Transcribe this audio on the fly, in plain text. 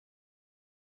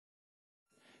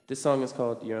This song is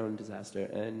called Your Own Disaster,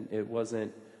 and it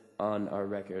wasn't on our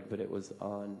record, but it was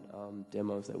on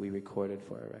demos that we recorded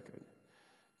for our record.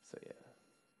 So yeah.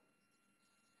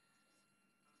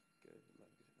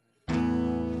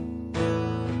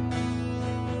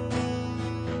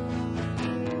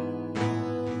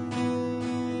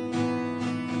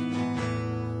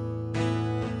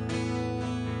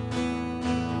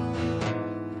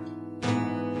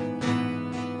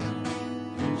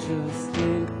 Just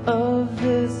think of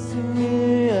this to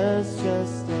me as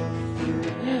just a few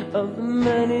of the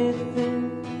many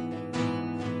things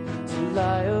to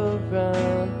lie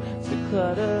around, to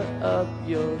clutter up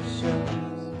your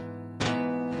shelves.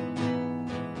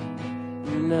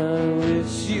 And I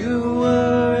wish you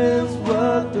weren't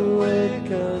worth the wait,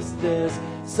 'cause there's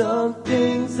some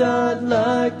things I'd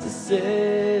like to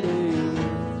say to you.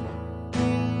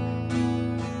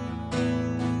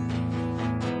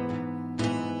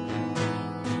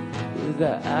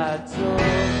 That I don't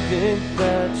think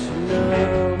that you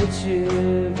know what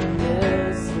you've been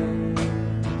missing.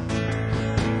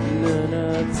 And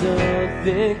I don't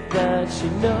think that you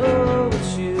know what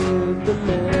you've been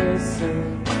missing.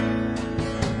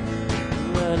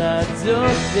 And I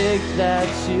don't think that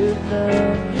you know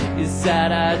is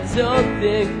that I don't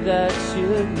think that you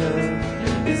know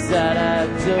is that I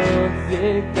don't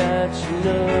think that you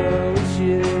know what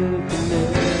you've been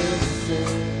missing.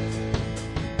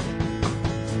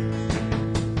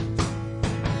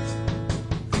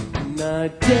 I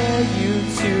dare you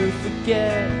to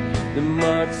forget the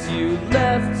marks you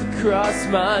left across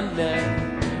my neck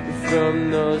from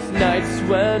those nights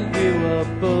when we were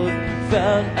both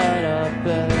found at our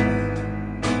best.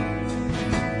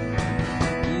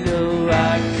 No,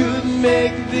 I could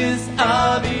make this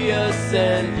obvious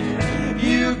and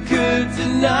you could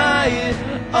deny it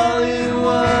all in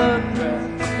one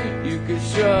breath. You could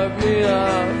shrug me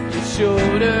off your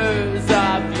shoulders,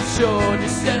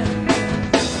 and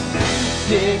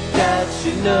think that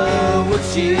you know what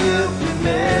you've been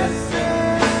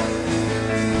missing.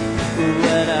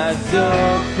 When I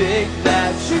don't think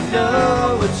that you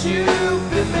know what you've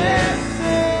been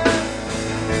missing.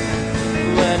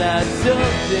 When I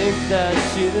don't think that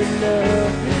you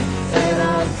know, and I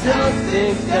don't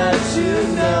think that you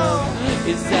know,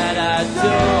 is that I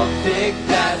don't think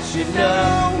that you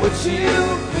know what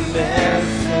you've been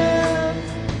missing.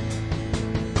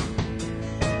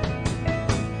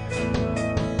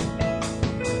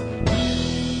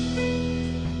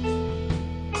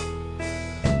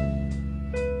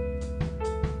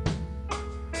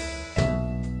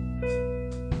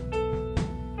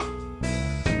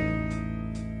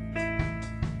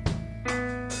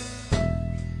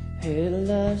 Hey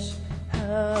lush,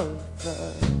 have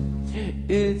fun,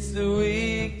 it's the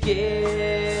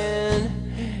weekend.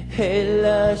 Hey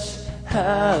lush,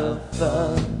 have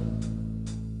fun.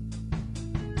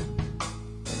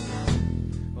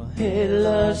 Well, hey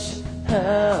lush,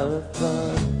 have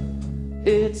fun,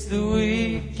 it's the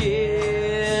weekend.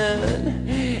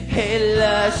 Hey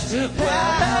lush,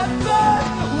 have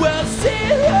fun, well see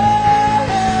her.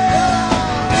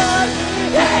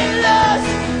 Hey lush,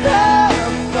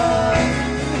 have fun,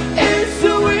 it's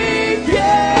the weekend.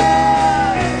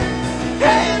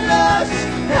 Hey lush,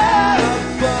 have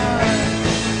fun.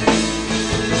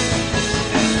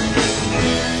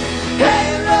 Hey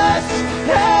lush,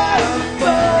 have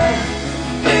fun,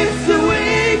 it's the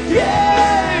weekend.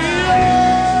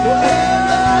 Hey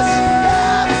lush,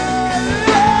 have fun.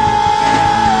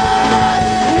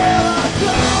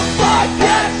 Don't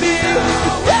forget me,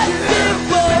 that's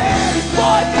simple.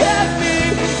 Forget me,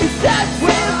 it's that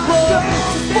simple.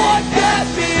 Forget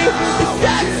me, it's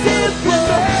that simple.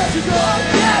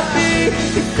 Forget me,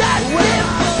 it's that simple.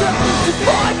 Forget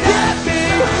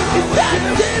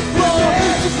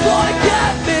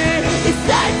me, it's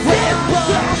that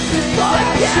simple. Forget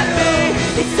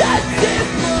me, it's that simple. Forget me, it's that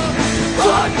simple.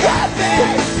 Forget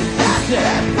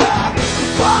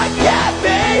me,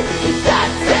 it's that simple. Forget me, it's that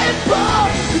simple.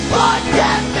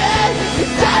 Forget me,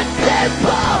 it's that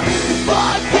simple.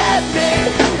 Forget me,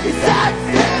 it's that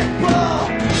simple.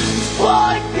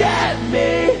 Forget me,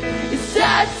 it's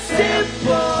that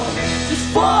simple. Just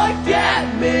forget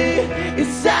me,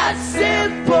 it's that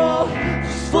simple.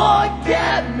 Just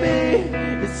forget me,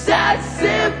 it's that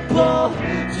simple.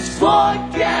 Just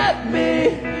forget me,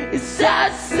 it's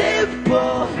that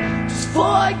simple. Just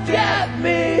forget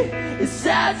me, it's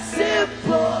that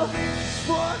simple.